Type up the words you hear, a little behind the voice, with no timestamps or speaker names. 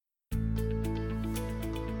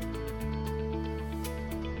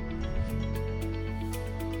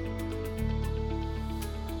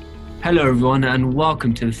Hello, everyone, and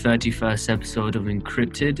welcome to the 31st episode of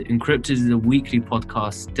Encrypted. Encrypted is a weekly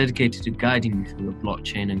podcast dedicated to guiding you through the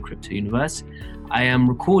blockchain and crypto universe. I am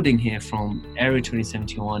recording here from Area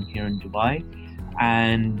 2071 here in Dubai,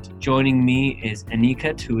 and joining me is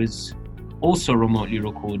Aniket, who is also remotely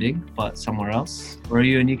recording, but somewhere else. Where are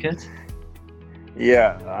you, Aniket?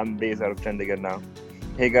 Yeah, I'm based out of Chandigarh now.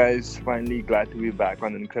 Hey guys, finally glad to be back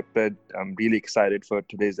on Encrypted. I'm really excited for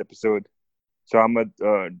today's episode. So Ahmed,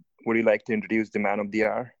 would you like to introduce the man of the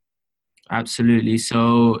hour? Absolutely.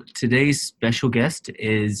 So today's special guest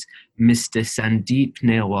is Mr. Sandeep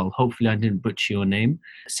Nailwal. Hopefully I didn't butcher your name.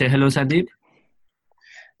 Say hello, Sandeep.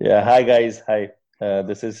 Yeah, hi guys. Hi,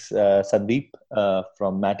 this is Sandeep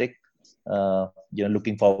from Matic.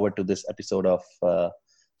 Looking forward to this episode of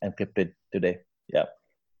Encrypted today. Yeah.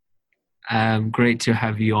 Great to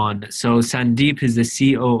have you on. So Sandeep is the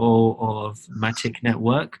COO of Matic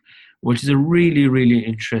Network, which is a really, really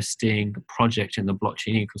interesting project in the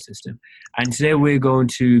blockchain ecosystem. And today we're going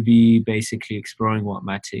to be basically exploring what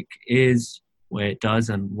Matic is, what it does,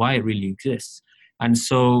 and why it really exists. And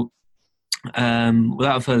so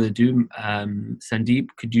without further ado, Sandeep,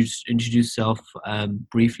 could you just introduce yourself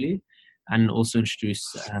briefly and also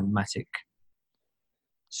introduce Matic?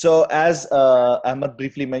 So as Ahmed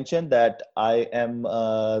briefly mentioned that I am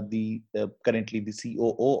currently the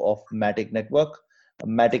COO of Matic Network.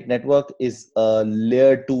 Matic Network is a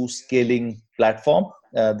layer 2 scaling platform.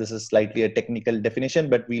 This is slightly a technical definition,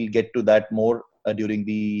 but we'll get to that more during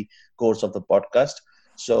the course of the podcast.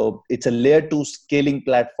 So it's a layer 2 scaling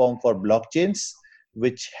platform for blockchains,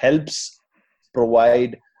 which helps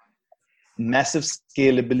provide massive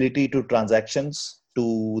scalability to transactions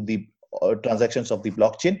of the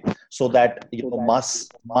blockchain, so that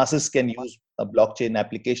masses can use blockchain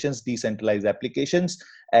applications, decentralized applications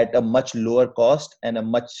at a much lower cost and a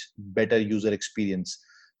much better user experience.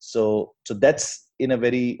 So that's in a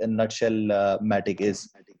nutshell Matic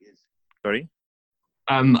is. Sorry?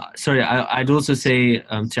 Sorry, I'd also say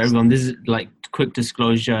to everyone, this is like quick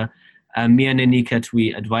disclosure. Me and Aniket,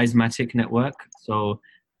 we advise Matic Network. So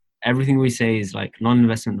everything we say is like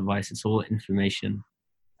non-investment advice. It's all information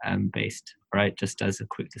based, right? Just as a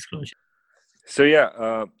quick disclosure. So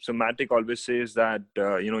so Matic always says that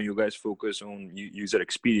you guys focus on user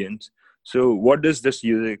experience. So what does this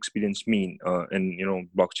user experience mean in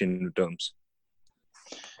blockchain terms?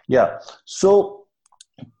 Yeah. So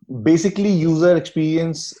basically, user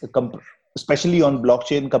experience, especially on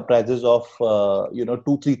blockchain, comprises of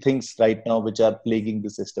 2-3 things right now which are plaguing the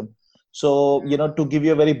system. So to give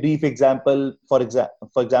you a very brief example, for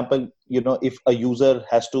example, if a user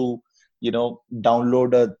has to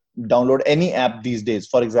download any app these days,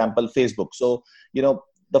 for example Facebook. So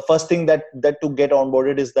the first thing that to get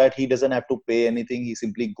onboarded is that he doesn't have to pay anything. He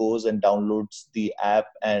simply goes and downloads the app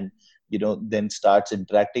and then starts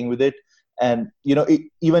interacting with it. And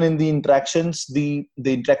even in the interactions, the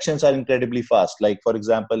interactions are incredibly fast. Like, for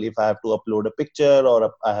example, if I have to upload a picture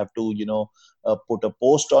or I have to put a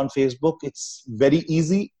post on Facebook, it's very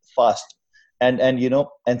easy, fast, and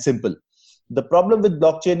simple. The problem with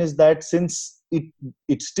blockchain is that since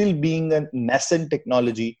it's still being a nascent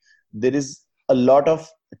technology, there is a lot of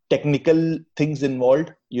technical things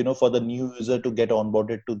involved for the new user to get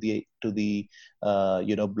onboarded to the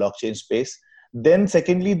blockchain space. Then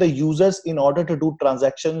secondly, the users, in order to do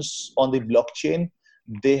transactions on the blockchain,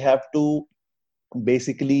 they have to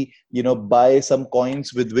basically buy some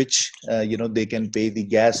coins with which they can pay the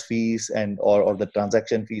gas fees and or the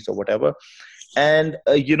transaction fees or whatever. And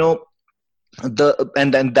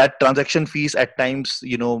and then that transaction fees at times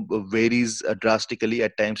varies drastically.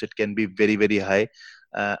 At times it can be very, very high.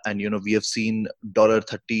 And we have seen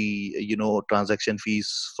 $30 transaction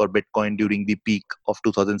fees for Bitcoin during the peak of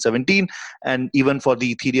 2017, and even for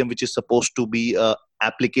the Ethereum, which is supposed to be a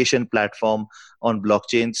application platform on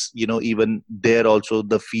blockchains, even there also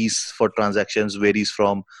the fees for transactions varies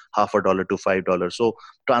from $0.50 to $5. So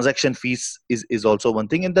transaction fees is also one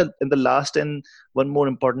thing. And the last and one more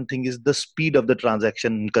important thing is the speed of the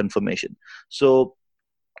transaction confirmation. So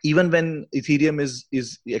even when Ethereum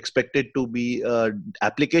is expected to be an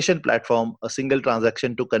application platform, a single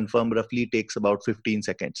transaction to confirm roughly takes about 15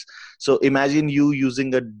 seconds. So imagine you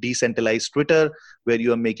using a decentralized Twitter where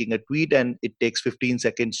you are making a tweet and it takes 15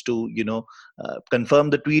 seconds to confirm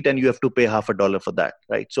the tweet, and you have to pay $0.50 for that,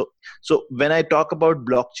 right? So when I talk about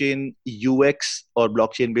blockchain UX or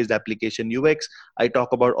blockchain based application UX, I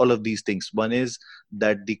talk about all of these things. One is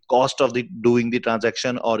that the cost of doing the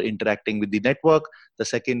transaction or interacting with the network. The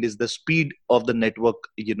second is the speed of the network,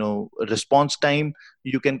 response time,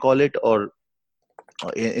 you can call it, or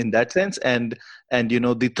in that sense. And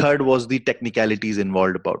the third was the technicalities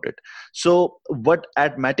involved about it. So what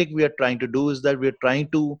at Matic we are trying to do is that we are trying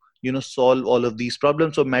to solve all of these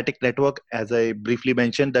problems. So Matic Network, as I briefly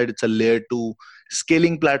mentioned, that it's a layer 2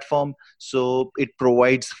 scaling platform. So it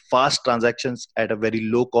provides fast transactions at a very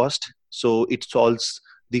low cost, so it solves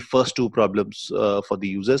the first two problems for the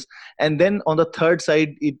users. And then on the third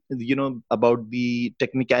side, it about the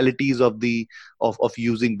technicalities of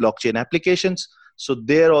using blockchain applications. So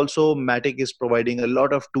there also Matic is providing a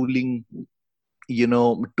lot of tooling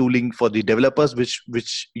for the developers,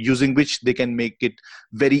 which using which they can make it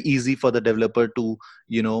very easy for the developer to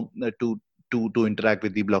to interact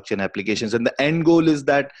with the blockchain applications. And the end goal is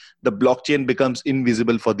that the blockchain becomes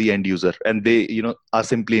invisible for the end user, and they are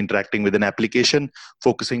simply interacting with an application,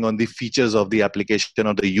 focusing on the features of the application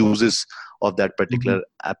or the uses of that particular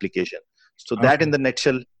application. So that in the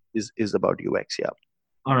nutshell is about UX. Yeah.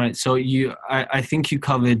 All right. So I think you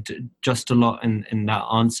covered just a lot in that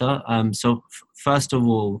answer. So first of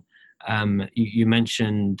all, you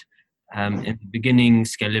mentioned in the beginning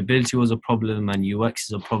scalability was a problem and UX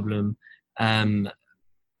is a problem.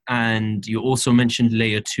 And you also mentioned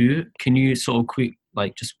layer 2. Can you sort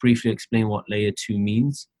of just briefly explain what layer 2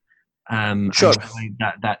 means? Sure. And why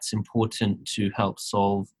that's important to help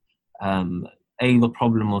solve the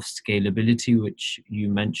problem of scalability, which you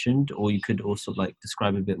mentioned, or you could also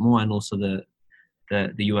describe a bit more, and also the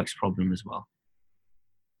UX problem as well.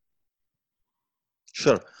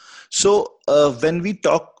 Sure. So when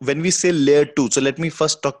we say layer 2, so let me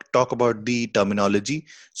first talk about the terminology.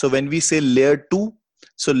 So when we say layer 2,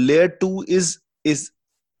 so layer 2 is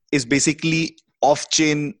basically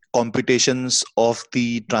off-chain computations of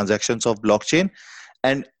the transactions of blockchain.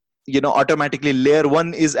 And automatically layer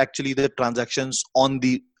 1 is actually the transactions on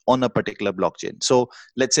a particular blockchain. So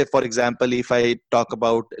let's say, for example, if I talk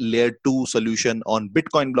about layer 2 solution on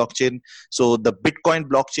Bitcoin blockchain, so the Bitcoin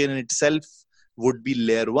blockchain in itself would be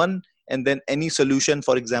layer 1, and then any solution,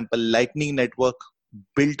 for example Lightning Network,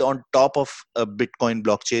 built on top of a Bitcoin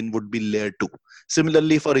blockchain would be layer 2.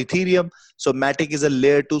 Similarly for Ethereum, so Matic is a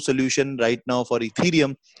layer 2 solution right now for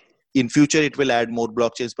Ethereum. In future it will add more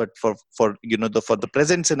blockchains, but for the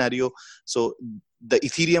present scenario, so the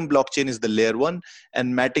Ethereum blockchain is the layer 1,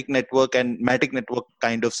 and Matic Network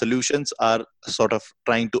kind of solutions are sort of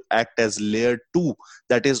trying to act as layer 2.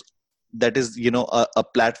 That is a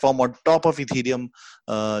platform on top of Ethereum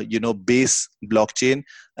base blockchain,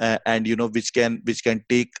 and which can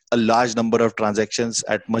take a large number of transactions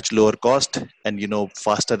at much lower cost and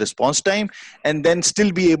faster response time, and then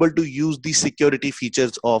still be able to use the security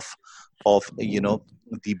features of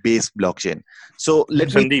the base blockchain. So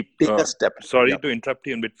let me Sandeep, take a step. sorry Yeah. to interrupt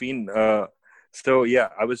you in between. So yeah,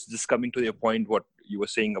 I was just coming to your point, what you were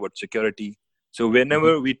saying about security. So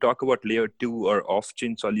whenever we talk about layer 2 or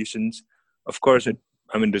off-chain solutions, of course, it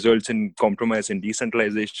results in compromise in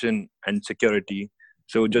decentralization and security.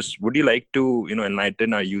 So just would you like to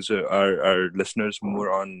enlighten our listeners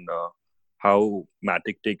more on how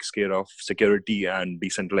Matic takes care of security and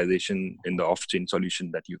decentralization in the off-chain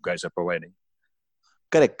solution that you guys are providing?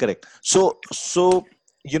 Correct. So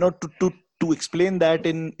to explain that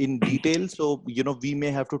in detail, so we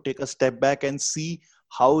may have to take a step back and see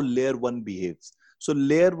how layer 1 behaves. So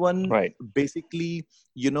layer 1 Right. basically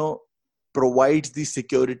provides the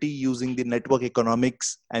security using the network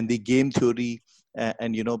economics and the game theory,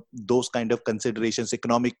 and those kind of considerations,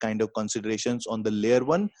 economic kind of considerations on the layer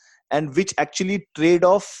 1, and which actually trade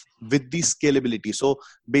off with the scalability. So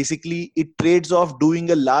basically it trades off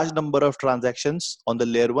doing a large number of transactions on the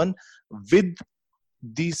layer 1 with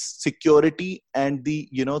the security and the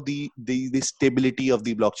stability of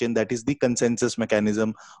the blockchain, that is the consensus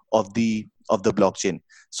mechanism of the blockchain.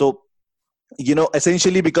 So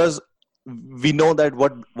essentially, because we know that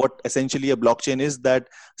what essentially a blockchain is, that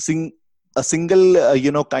a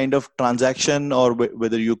single kind of transaction, or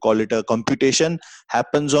whether you call it a computation,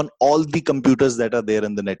 happens on all the computers that are there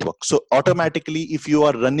in the network. So automatically, if you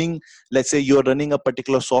are running, let's say you're running a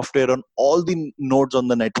particular software on all the nodes on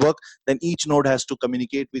the network, then each node has to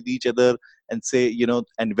communicate with each other and say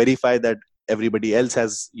and verify that everybody else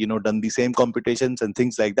has done the same computations and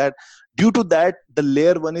things like that. Due to that, the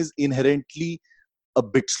layer 1 is inherently a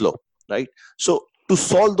bit slow, right? So to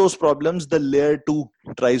solve those problems, the layer 2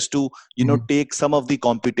 tries to take some of the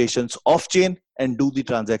computations off chain and do the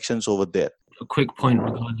transactions over there. A quick point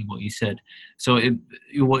regarding what you said. So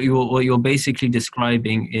what you're basically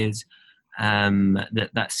describing is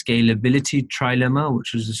that scalability trilemma,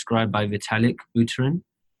 which was described by Vitalik Buterin.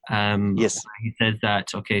 Yes. He says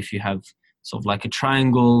that, okay, if you have sort of like a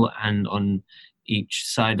triangle, and on each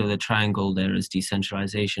side of the triangle there is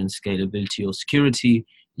decentralization, scalability, or security,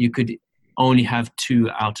 you could only have two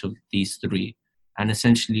out of these three. And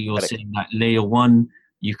essentially, you're Correct. saying that layer one,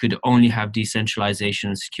 you could only have decentralization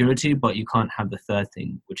and security, but you can't have the third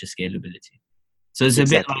thing, which is scalability. So it's a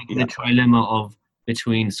bit Exactly. like Yeah. the trilemma of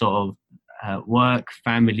between sort of work,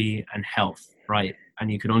 family, and health, right?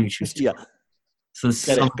 And you could only choose two. Yeah. So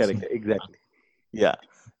Correct. Correct. Exactly. Yeah.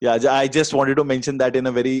 Yeah. I just wanted to mention that in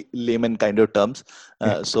a very layman kind of terms.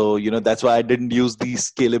 yeah, So, that's why I didn't use the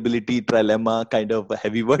scalability trilemma kind of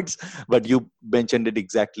heavy words, but you mentioned it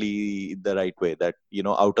exactly the right way that,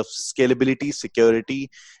 out of scalability, security,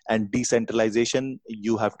 and decentralization,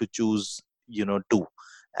 you have to choose, two.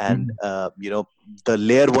 And, Mhm. the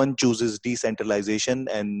layer one chooses decentralization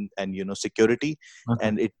and, security, Okay,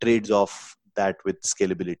 and it trades off that with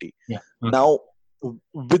scalability. yeah, okay. Now,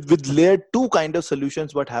 with layer 2 kind of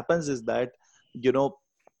solutions, what happens is that, you know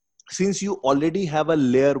since you already have a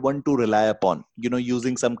layer 1 to rely upon,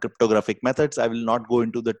 using some cryptographic methods, I will not go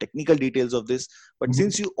into the technical details of this, but Mhm.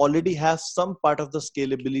 since you already have some part of the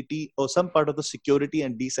scalability or some part of the security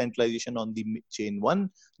and decentralization on the chain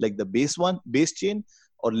 1, like the base chain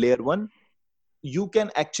or layer 1, you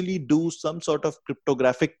can actually do some sort of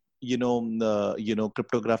cryptographic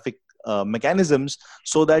cryptographic mechanisms,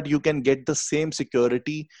 so that you can get the same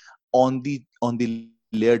security on the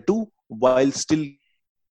layer 2 while still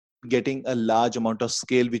getting a large amount of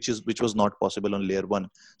scale, which was not possible on layer 1.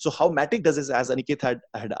 So how Matic does is, as Aniket had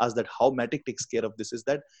asked, that how Matic takes care of this, is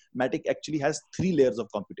that Matic actually has three layers of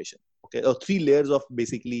computation, okay, or three layers of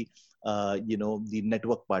basically the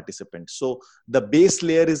network participants. So the base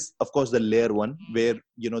layer is, of course, the layer 1, where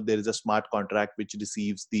there is a smart contract which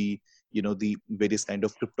receives the various kind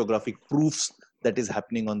of cryptographic proofs that is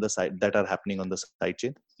happening on the side that are happening on the side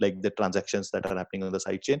chain, like the transactions that are happening on the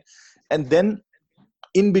side chain. And then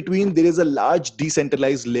in between, there is a large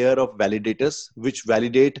decentralized layer of validators which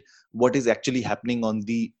validate what is actually happening on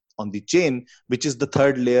the chain, which is the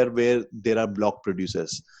third layer, where there are block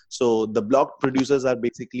producers. So the block producers are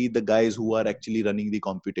basically the guys who are actually running the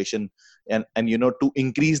computation. And to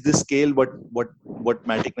increase the scale, what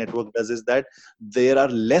Matic Network does is that there are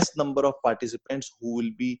less number of participants who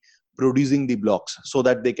will be producing the blocks, so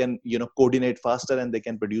that they can coordinate faster, and they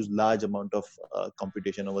can produce large amount of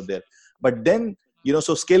computation over there. But then,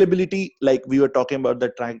 so scalability, like we were talking about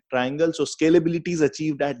the triangle, so scalability is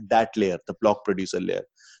achieved at that layer, the block producer layer.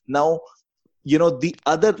 Now,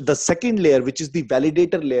 the second layer, which is the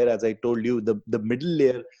validator layer, as I told you, the middle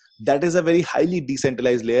layer, that is a very highly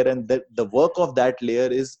decentralized layer, and the work of that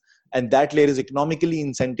layer is, and that layer is economically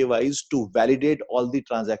incentivized to validate all the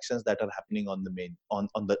transactions that are happening on the main on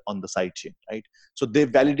the side chain, right? So they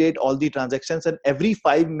validate all the transactions, and every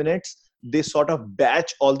 5 minutes they sort of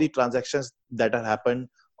batch all the transactions that are happened,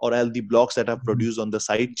 or all the blocks that are Mhm. produced on the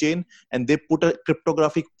side chain, and they put a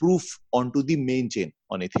cryptographic proof onto the main chain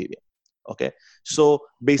on Ethereum. Okay, so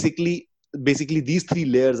basically these three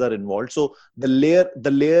layers are involved. So the layer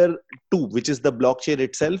 2, which is the blockchain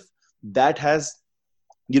itself, that has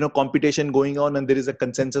computation going on, and there is a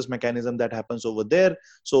consensus mechanism that happens over there.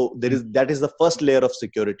 So that is the first layer of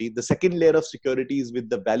security. The second layer of security is with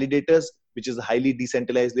the validators, which is a highly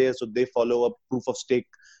decentralized layer. So they follow a proof of stake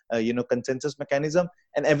consensus mechanism,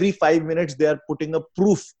 and every 5 minutes they are putting a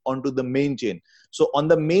proof onto the main chain. So on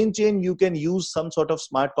the main chain, you can use some sort of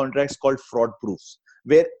smart contracts called fraud proofs,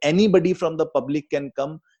 where anybody from the public can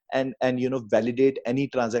come and validate any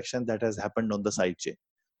transaction that has happened on the side chain.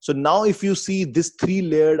 So now if you see this three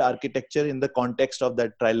layered architecture in the context of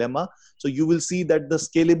that trilemma, so you will see that the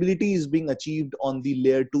scalability is being achieved on the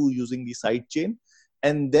layer 2 using the side chain.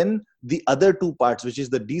 And then the other two parts, which is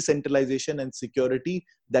the decentralization and security,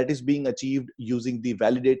 that is being achieved using the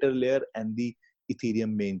validator layer and the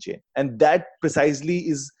Ethereum main chain. And that precisely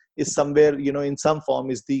is somewhere, in some form,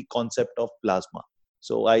 is the concept of plasma.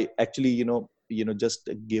 So I actually, just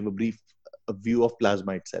gave a brief view of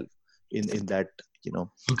plasma itself in that, you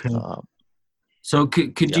know, Okay. uh, So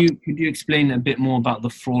could yeah. you explain a bit more about the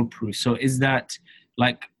fraud proof? So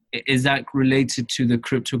like is that related to the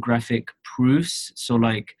cryptographic proofs? So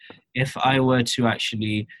like if I were to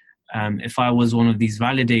actually if I was one of these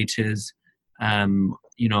validators,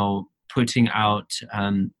 putting out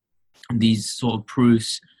these sort of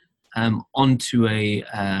proofs onto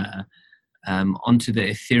onto the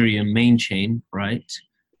Ethereum main chain, right?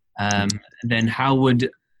 Um, then how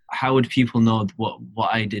would people know what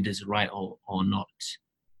I did is right or not?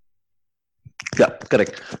 Yeah,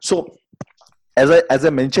 correct. So as I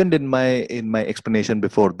mentioned in my explanation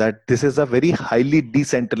before, that this is a very highly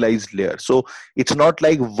decentralized layer. So it's not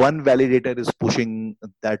like one validator is pushing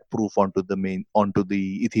that proof onto the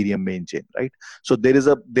Ethereum main chain, right? So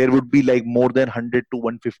there would be like more than 100 to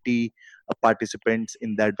 150 participants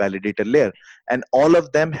in that validator layer, and all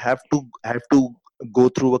of them have to go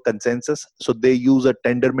through a consensus. So they use a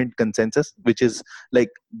Tendermint consensus, which is like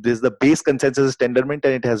this, the base consensus is Tendermint,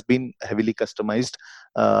 and it has been heavily customized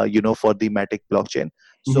for the Matic blockchain.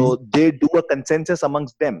 Hmm. So they do a consensus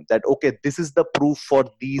amongst them that okay, this is the proof for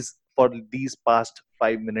these past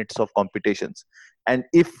 5 minutes of computations, and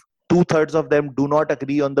if two-thirds of them do not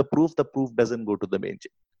agree on the proof doesn't go to the main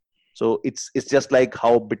chain. So it's just like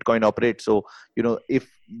how Bitcoin operates. So if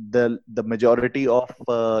the majority of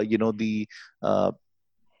uh, the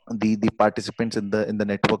participants in the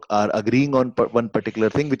network are agreeing on one particular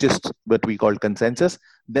thing, which is what we call consensus,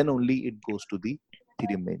 then only it goes to the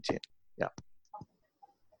Ethereum main chain. Yeah.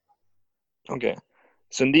 Okay.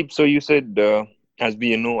 Sandeep, so you said, as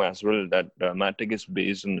we know as well, that Matic is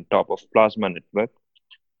based on the top of Plasma Network.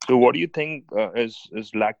 So, what do you think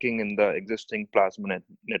is lacking in the existing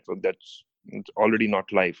Network that's it's already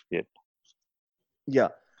not live yet? Yeah.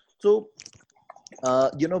 So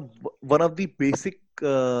one of the basic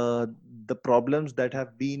the problems that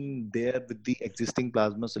have been there with the existing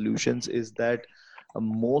Plasma solutions is that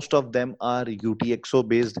most of them are UTXO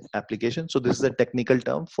based applications. So this is a technical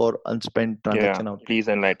term for unspent Yeah, transaction outcome. please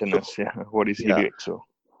enlighten So us. Yeah, what is yeah, UDXO?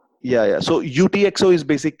 yeah. So UTXO is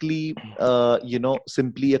basically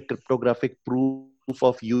simply a cryptographic proof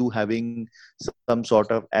of you having some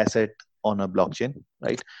sort of asset on a blockchain,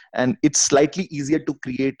 right? And it's slightly easier to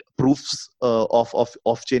create proofs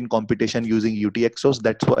of chain computation using UTXOs.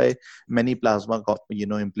 That's why many Plasma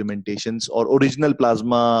implementations or original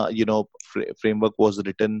Plasma framework was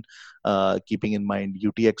written keeping in mind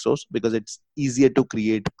UTXOs, because it's easier to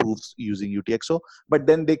create proofs using UTXO. But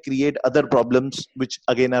then they create other problems which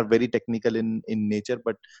again are very technical in nature,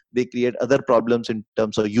 but they create other problems in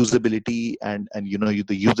terms of usability and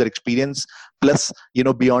the user experience. Plus,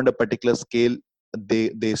 beyond a particular scale,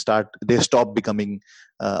 they stop becoming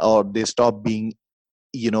or they stop being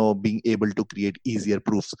able to create easier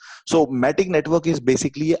proofs. So Matic Network is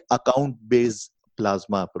basically account based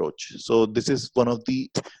Plasma approach. So this is one of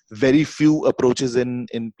the very few approaches in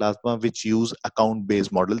Plasma which use account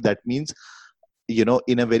based model. That means,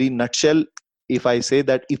 in a very nutshell, if I say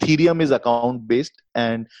that Ethereum is account based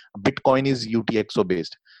and Bitcoin is UTXO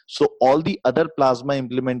based, so all the other Plasma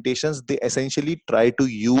implementations, they essentially try to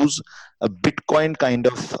use a Bitcoin kind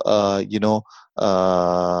of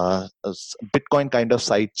Bitcoin kind of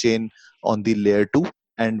side chain on the layer 2,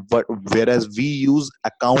 and whereas we use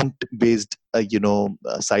account based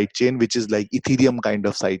side chain, which is like Ethereum kind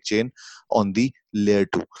of side chain on the layer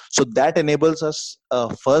 2. So that enables us,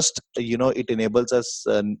 first, it enables us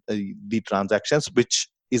the transactions which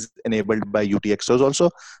is enabled by UTXOs. Also,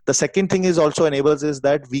 the second thing is also enables is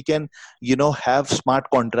that we can have smart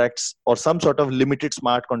contracts or some sort of limited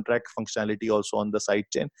smart contract functionality also on the side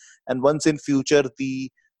chain. And once in future the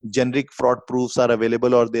generic fraud proofs are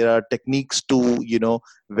available, or there are techniques to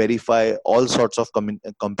verify all sorts of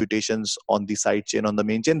computations on the side chain, on the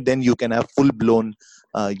main chain, then you can have full blown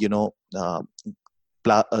uh, you know uh,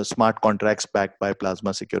 smart contracts backed by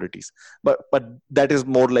Plasma securities. But that is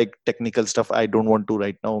more like technical stuff. I don't want to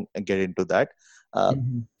right now get into that. uh,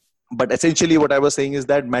 Hmm. but essentially what I was saying is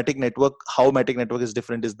that how Matic Network is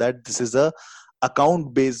different is that this is a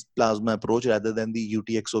account based Plasma approach rather than the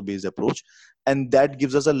UTXO based approach, and that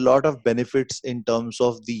gives us a lot of benefits in terms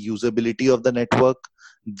of the usability of the network,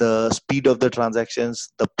 the speed of the transactions,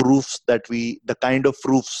 the kind of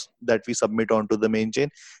proofs that we submit onto the main chain.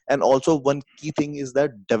 And also one key thing is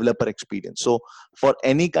that developer experience. So for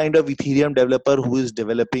any kind of Ethereum developer who is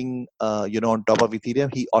developing on top of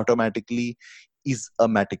Ethereum, he automatically is a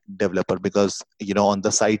Matic developer, because on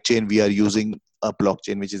the side chain we are using a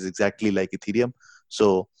blockchain which is exactly like Ethereum.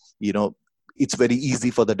 So you know it's very easy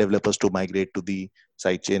for the developers to migrate to the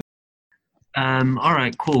side chain. All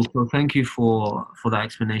right, cool. So thank you for that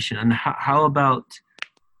explanation. And how about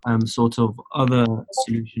sort of other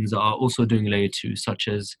solutions that are also doing layer two, such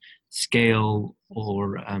as Scale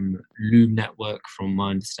or Loom Network, from my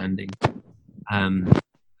understanding? Um,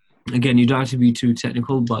 Again, you don't have to be too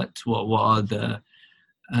technical, but what are the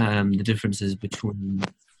differences between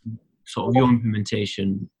sort of your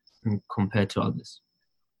implementation compared to others?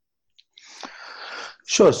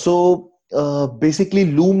 Sure. So basically,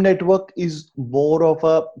 Loom Network is more of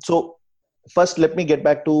a. So first, let me get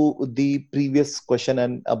back to the previous question,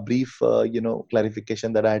 and a brief,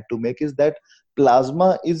 clarification that I had to make is that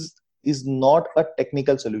Plasma is is not a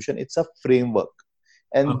technical solution, it's a framework.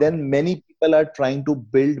 And Okay. then many people are trying to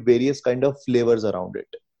build various kind of flavors around it.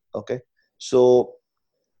 Okay. So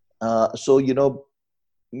so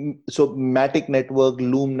Matic network,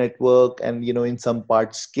 Loom network, and in some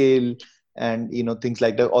parts Scale, and things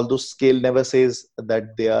like that. Although Scale never says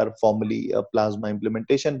that they are formally a Plasma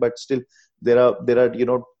implementation, but still there are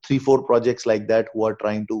 3-4 projects like that who are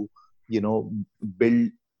trying to build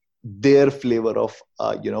their flavor of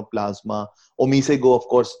Plasma. Omisego, of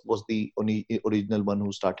course, was the only original one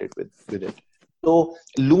who started with it. So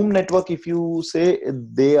Loom network, if you say,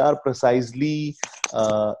 they are precisely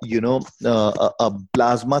a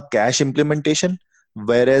Plasma cache implementation,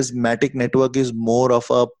 whereas Matic network is more of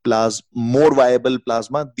a more viable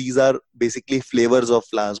Plasma. These are basically flavors of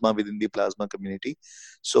Plasma within the Plasma community.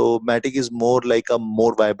 So Matic is more like a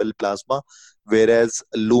more viable Plasma, whereas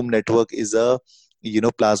Loom network is a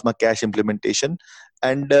Plasma cache implementation.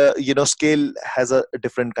 And Scale has a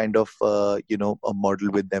different kind of a model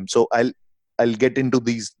with them. So I'll get into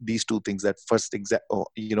these two things. That first,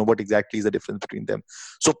 what exactly is the difference between them.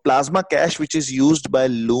 So Plasma cache, which is used by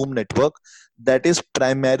Loom network, that is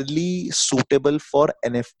primarily suitable for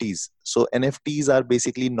NFTs. So NFTs are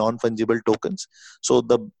basically non-fungible tokens. So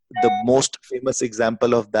the most famous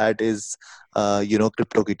example of that is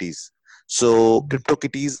CryptoKitties. So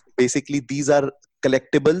CryptoKitties, basically these are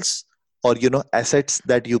collectibles or assets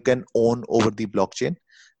that you can own over the blockchain.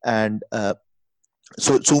 And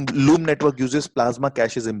so Loom network uses Plasma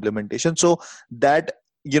cache's implementation. So that,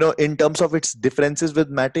 in terms of its differences with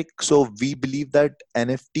Matic, so we believe that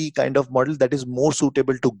NFT kind of model, that is more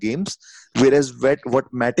suitable to games, whereas what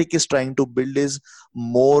Matic is trying to build is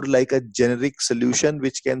more like a generic solution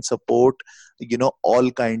which can support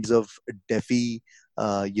all kinds of DeFi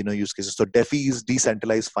use cases. So DeFi is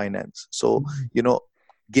decentralized finance. So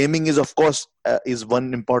gaming is, of course, is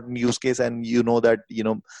one important use case. And that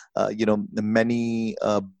many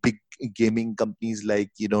big gaming companies like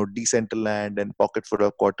Decentraland and Pocket for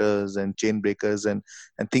Quarters and Chainbreakers and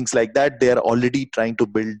things like that, they are already trying to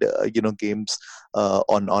build games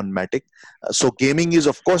on Matic. So gaming is,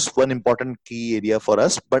 of course, one important key area for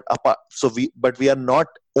us. But we are not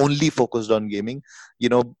only focused on gaming.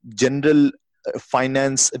 General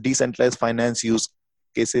finance, decentralized finance use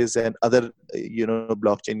cases, and other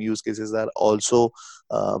blockchain use cases are also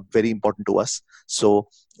very important to us. So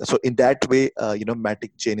in that way,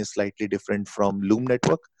 Matic chain is slightly different from Loom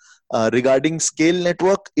network. Regarding Scale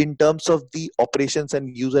network, in terms of the operations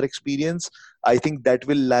and user experience, I think that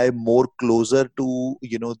will lie more closer to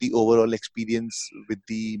the overall experience with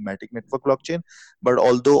the Matic network blockchain. But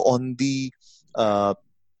although uh,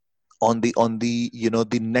 on the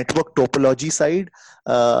the network topology side,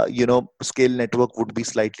 Scale network would be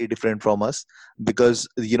slightly different from us, because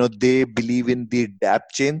they believe in the dApp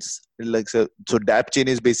chains. Like, so dApp chain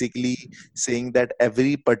is basically saying that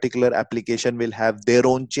every particular application will have their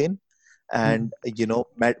own chain. And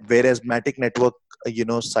whereas Matic network,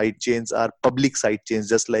 side chains are public side chains,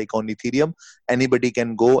 just like on Ethereum. Anybody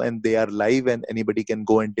can go and they are live, and anybody can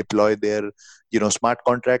go and deploy their smart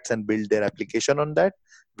contracts and build their application on that.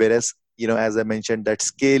 Whereas, as I mentioned, that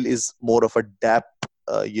Scale is more of a dApp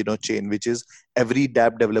chain, which is every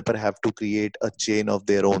dApp developer have to create a chain of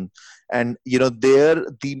their own. And there,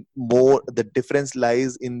 the difference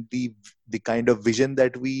lies in the kind of vision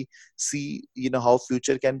that we see, how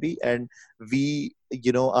future can be. And we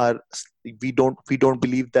are we don't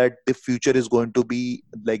believe that the future is going to be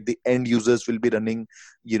like the end users will be running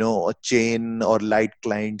a chain or light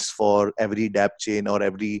clients for every dApp chain or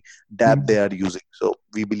every dApp they are using. So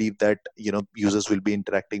we believe that users will be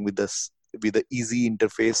interacting with us with the easy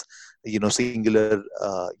interface, singular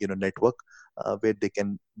network, where they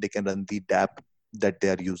can run the dApp that they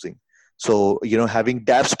are using. So having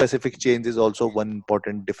dApp specific chains is also one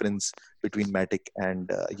important difference between Matic and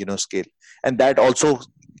Scale. And that also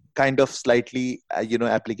kind of slightly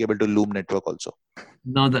applicable to Loom network also.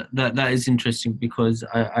 No, that is interesting, because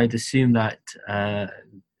I'd assume that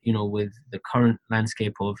with the current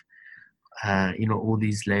landscape of all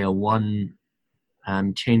these layer one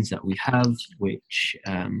chains that we have, which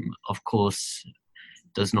of course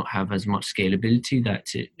does not have as much scalability that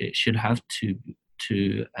it should have to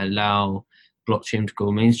allow blockchain to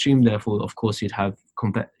go mainstream. Therefore, of course, you'd have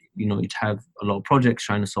a lot of projects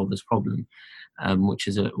trying to solve this problem, which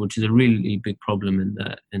is a really big problem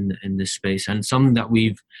in this space, and something that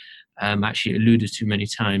we've actually alluded to many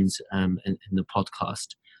times in the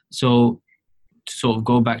podcast. So to sort of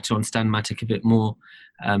go back to understand Matic a bit more,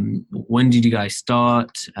 when did you guys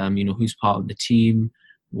start? Who's part of the team?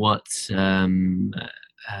 What's the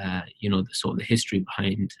sort of the history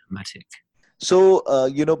behind Matic? So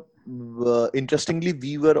interestingly,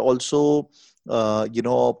 we were also,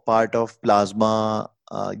 part of Plasma,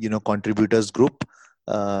 contributors group.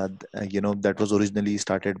 That was originally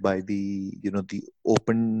started by the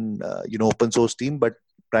open source team, but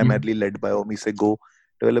Mhm. primarily led by Omise Go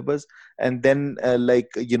developers. And then,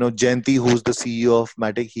 Jayanti, who's the CEO of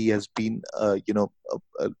Matic, he has been, a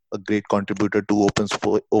great contributor to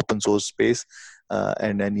open source space,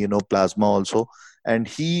 and then, Plasma also. And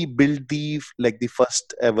he built the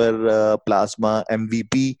first ever Plasma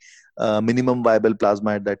MVP, minimum viable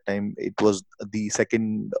plasma. At that time it was the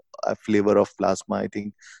second flavor of plasma, I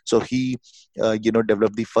think. So he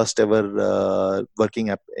developed the first ever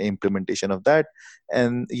working implementation of that.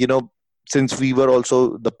 And since we were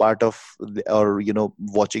also the part of or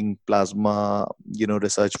watching plasma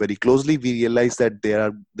research very closely, we realized that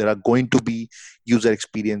there are going to be user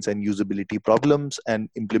experience and usability problems and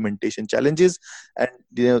implementation challenges. And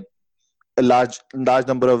a large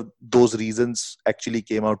number of those reasons actually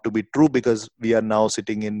came out to be true, because we are now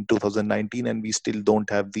sitting in 2019 and we still don't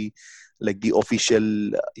have the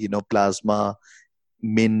official plasma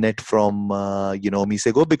mainnet from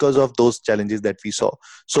Misego, because of those challenges that we saw.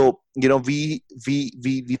 So we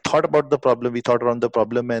thought about the problem, we thought around the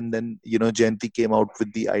problem, and then Jayanti came out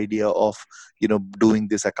with the idea of doing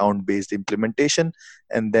this account based implementation.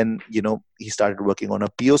 And then he started working on a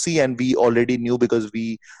POC, and we already knew, because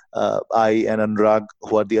I and Anurag,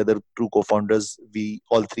 who are the other two co-founders, we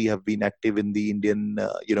all three have been active in the Indian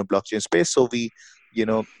blockchain space. So we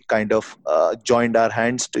kind of joined our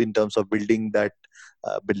hands in terms of building the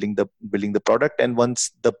product. And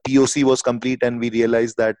once the POC was complete and we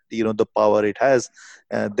realized that the power it has,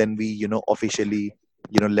 then we officially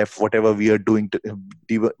left whatever we are doing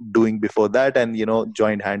before that, and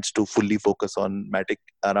joined hands to fully focus on Matic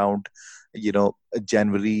around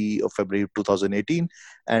January or February 2018.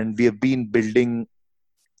 And we have been building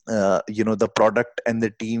the product and the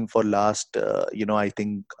team for last I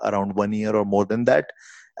think around 1 year or more than that.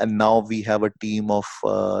 And now we have a team of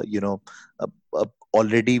uh, uh,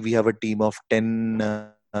 already we have a team of 10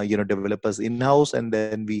 developers in house. And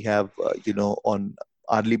then we have on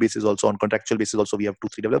hourly basis, also on contractual basis also, we have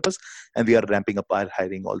 2-3 developers. And we are ramping up our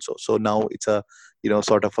hiring also. So now it's a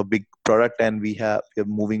sort of a big product, and we're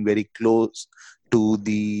moving very close to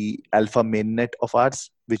the alpha mainnet of ours,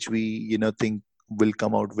 which we think will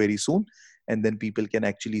come out very soon. And then people can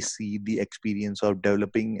actually see the experience of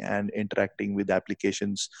developing and interacting with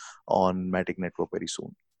applications on Matic Network very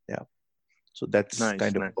soon. Yeah. So that's Nice,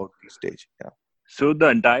 kind of nice. about the stage. Yeah. So the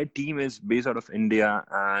entire team is based out of India,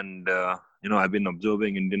 and I've been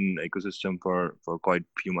observing Indian ecosystem for quite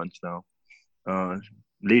a few months now. Uh,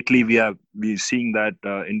 Lately, we seeing that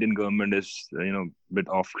Indian government is bit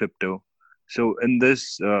off crypto. So in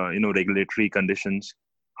this regulatory conditions,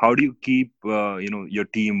 how do you keep your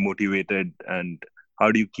team motivated, and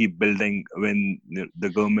how do you keep building when the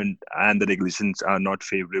government and the regulations are not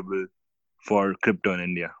favorable for crypto in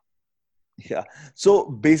India? Yeah. So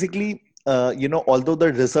basically, although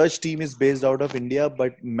the research team is based out of India,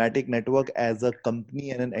 but Matic Network as a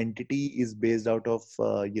company and an entity is based out of,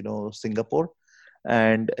 Singapore.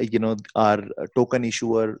 And our token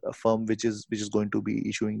issuer firm, which is going to be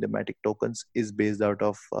issuing the Matic tokens, is based out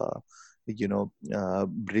of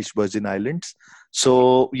British Virgin Islands.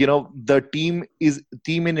 So the team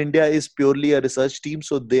in India is purely a research team,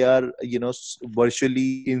 so they are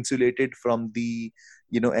virtually insulated from the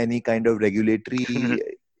any kind of regulatory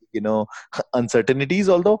you know uncertainties.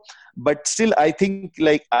 Although, but still, I think,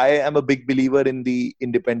 like, I am a big believer in the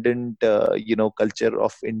independent culture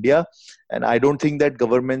of India. And I don't think that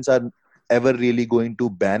governments are ever really going to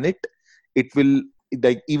ban it. It will,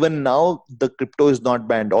 like, even now the crypto is not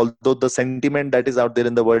banned, although the sentiment that is out there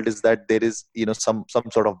in the world is that there is some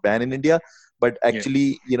sort of ban in India. But Yeah.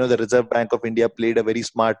 actually, the Reserve Bank of India played a very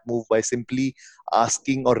smart move by simply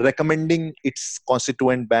asking or recommending its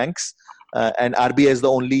constituent banks, and RBI is the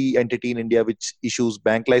only entity in India which issues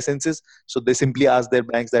bank licenses. So they simply ask their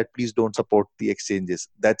banks that please don't support the exchanges.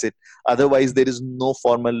 That's it. Otherwise, there is no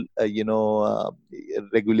formal,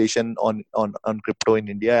 regulation on crypto in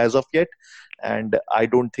India as of yet. And I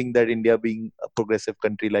don't think that India, being a progressive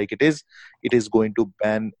country like it is going to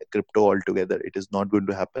ban crypto altogether. It is not going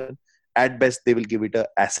to happen. At best, they will give it a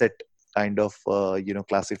asset kind of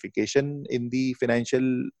classification in the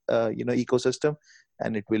financial ecosystem,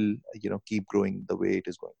 and it will keep growing the way it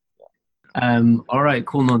is going. All right,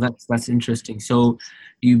 cool. No, that's interesting. So,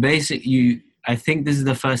 I think this is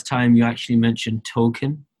the first time you actually mentioned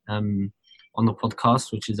token on the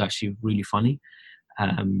podcast, which is actually really funny.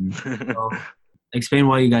 So explain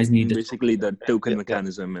why you guys need a Basically, token. the token Yeah, yeah.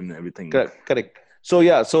 mechanism and everything. Correct.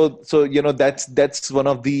 That's one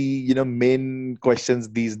of the main questions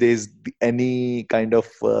these days. Any kind of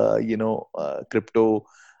crypto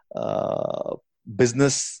uh,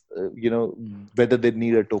 business, whether they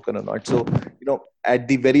need a token or not. So at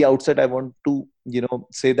the very outset, I want to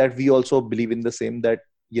say that we also believe in the same, that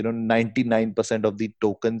 99% of the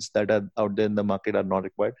tokens that are out there in the market are not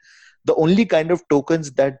required. The only kind of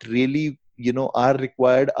tokens that really are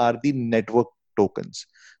required are the network tokens.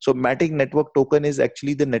 So Matic Network token is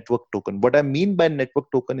actually the network token. What I mean by network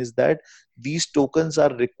token is that these tokens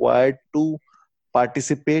are required to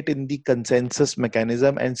participate in the consensus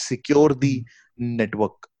mechanism and secure the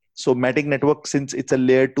network. So Matic Network, since it's a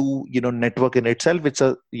layer 2 network in itself, it's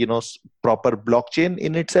a proper blockchain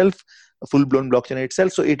in itself, a full blown blockchain in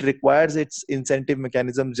itself. So it requires its incentive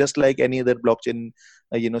mechanism just like any other blockchain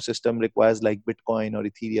system requires, like Bitcoin or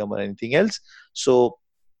Ethereum or anything else. So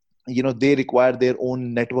they require their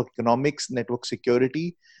own network economics, network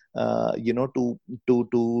security, to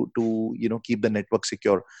keep the network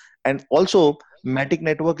secure. And also Matic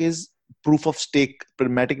Network is proof of stake.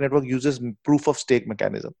 Matic Network uses proof of stake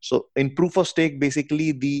mechanism. So in proof of stake,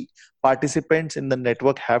 basically the participants in the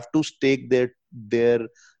network have to stake their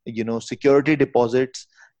security deposits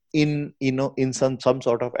in in some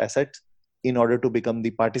sort of assets in order to become the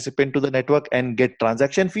participant to the network and get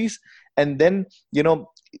transaction fees. And then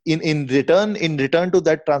in return to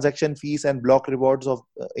that transaction fees and block rewards of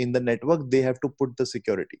in the network, they have to put the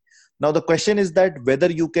security. Now the question is that whether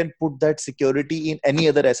you can put that security in any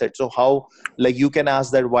other asset. So how, like, you can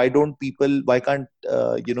ask that why can't the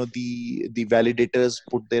validators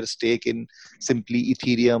put their stake in simply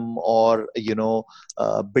Ethereum or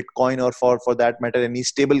Bitcoin, or for that matter any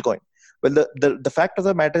stable coin. Well, the fact of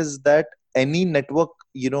the matter is that any network,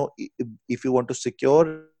 if you want to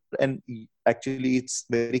secure, and actually it's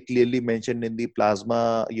very clearly mentioned in the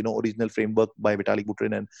Plasma original framework by Vitalik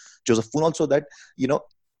Buterin and Joseph Poon also, that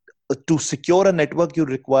to secure a network you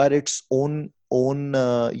require its own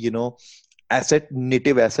asset,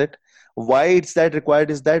 native asset. Why it's that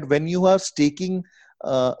required is that when you are staking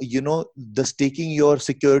staking your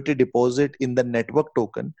security deposit in the network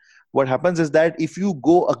token, what happens is that if you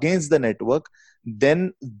go against the network,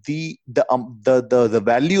 then the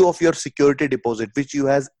value of your security deposit, which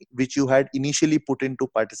you had initially put in to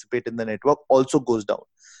participate in the network, also goes down.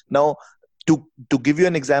 Now, to give you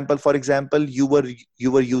an example, for example, you were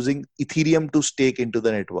using Ethereum to stake into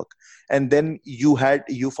the network, and then you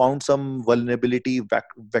found some vulnerability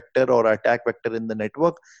vector or attack vector in the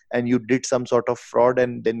network, and you did some sort of fraud,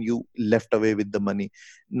 and then you left away with the money.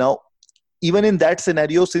 Now, even in that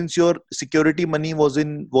scenario, since your security money was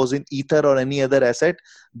in ether or any other asset,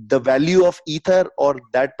 the value of ether or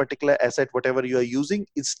that particular asset, whatever you are using,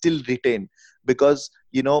 is still retained, because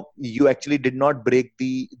you actually did not break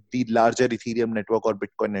the larger Ethereum network or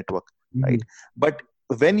Bitcoin network, right? But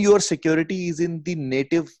when your security is in the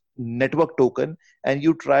native network token, and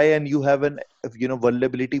you try and you have an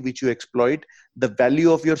vulnerability which you exploit, the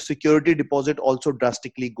value of your security deposit also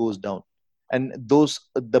drastically goes down. And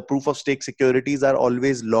the proof of stake securities are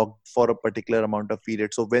always logged for a particular amount of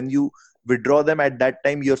period. So when you withdraw them, at that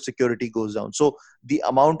time your security goes down. So the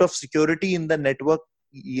amount of security in the network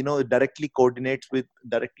directly correlates with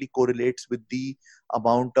the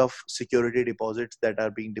amount of security deposits that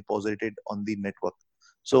are being deposited on the network.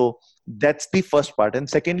 So that's the first part. And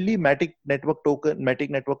secondly, Matic Network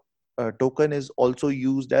token is also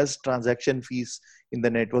used as transaction fees in the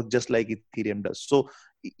network, just like Ethereum does. So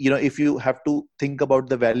if you have to think about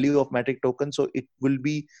the value of Matic token, so it will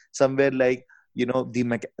be somewhere like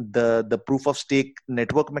the proof of stake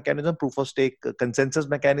network mechanism, proof of stake consensus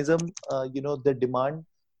mechanism, the demand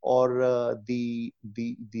or the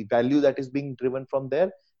value that is being driven from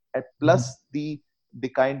there, at plus the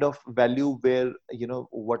kind of value where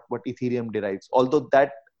what Ethereum derives. Although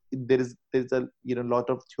that there's a lot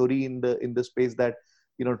of theory in the space that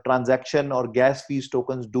transaction or gas fees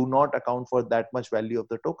tokens do not account for that much value of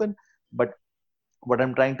the token. But what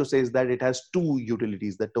I'm trying to say is that it has two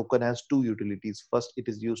utilities. The token has two utilities. First, it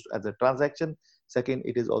is used as a transaction. Second,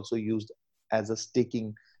 it is also used as a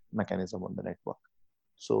staking mechanism on the network.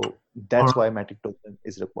 So that's why Matic token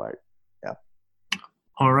is required. Yeah.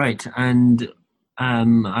 All right. And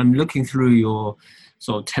I'm looking through your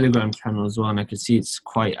sort of Telegram channel as well, and I can see it's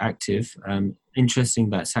quite active.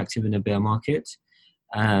 Interesting that it's active in a bear market.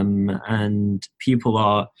 And people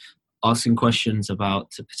are asking questions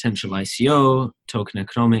about the potential ICO, token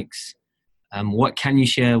economics. What can you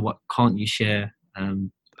share? What can't you share?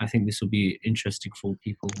 I think this will be interesting for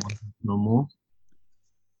people who want to know more.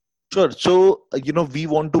 Sure. So, we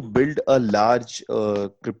want to build a large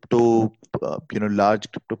large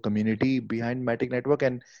crypto community behind Matic Network,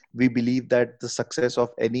 and we believe that the success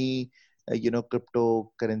of any,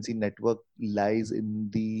 cryptocurrency network lies in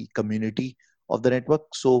the community of the network.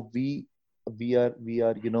 So we are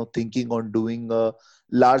thinking on doing a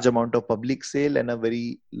large amount of public sale and a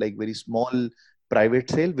very small private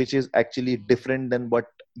sale, which is actually different than what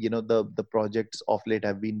the projects of late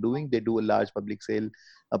have been doing. They do a large public sale,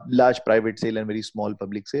 a large private sale, and very small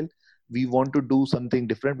public sale. We want to do something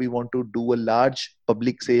different. We want to do a large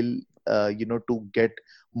public sale, to get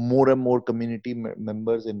more and more community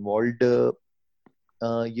members involved, uh,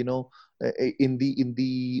 you know in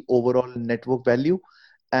the overall network value.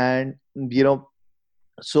 And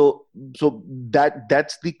so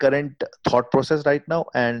that's the current thought process right now.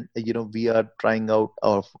 And we are trying out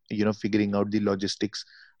of figuring out the logistics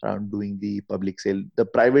around doing the public sale, the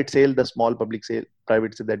private sale, the small public sale,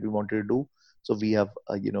 private sale that we wanted to do. So we have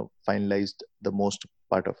finalized the most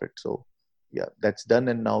part of it. So yeah, that's done,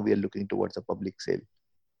 and now we are looking towards a public sale.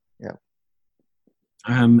 Yeah.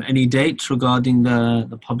 Any dates regarding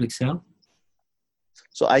the public sale?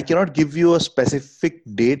 So I cannot give you a specific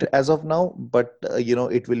date as of now, but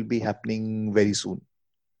it will be happening very soon.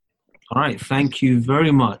 All right. Thank you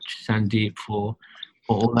very much, Sandeep, for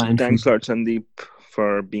all that information. Thanks a lot, Sandeep,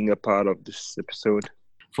 for being a part of this episode.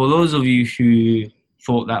 For those of you who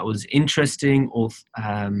thought that was interesting, or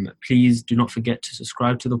please do not forget to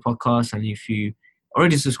subscribe to the podcast. And if you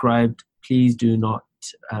already subscribed, please do not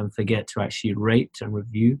forget to actually rate and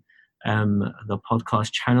review the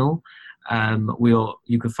podcast channel.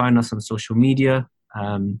 You can find us on social media,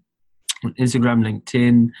 on Instagram,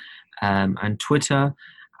 LinkedIn, and Twitter.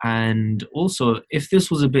 And also, if this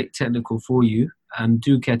was a bit technical for you,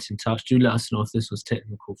 do get in touch. Do let us know if this was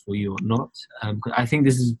technical for you or not. I think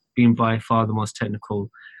this has been by far the most technical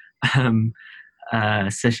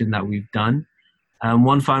session that we've done.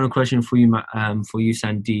 One final question for you,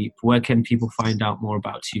 Sandeep. Where can people find out more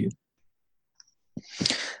about you?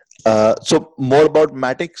 So more about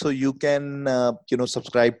Matic. So you can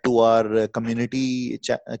subscribe to our community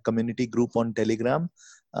group on Telegram,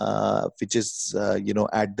 which is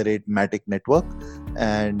 @Matic Network,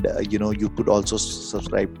 and you could also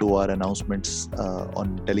subscribe to our announcements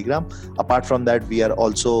on Telegram. Apart from that, we are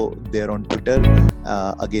also there on Twitter,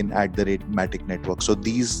 again @Matic Network. So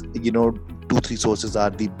these 2-3 sources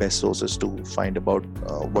are the best sources to find about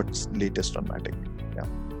what's latest on Matic. Yeah.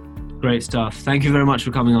 Great stuff. Thank you very much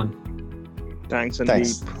for coming on. Thanks,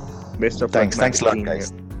 Sandeep. Best of luck. Thanks a lot,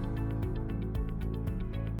 guys.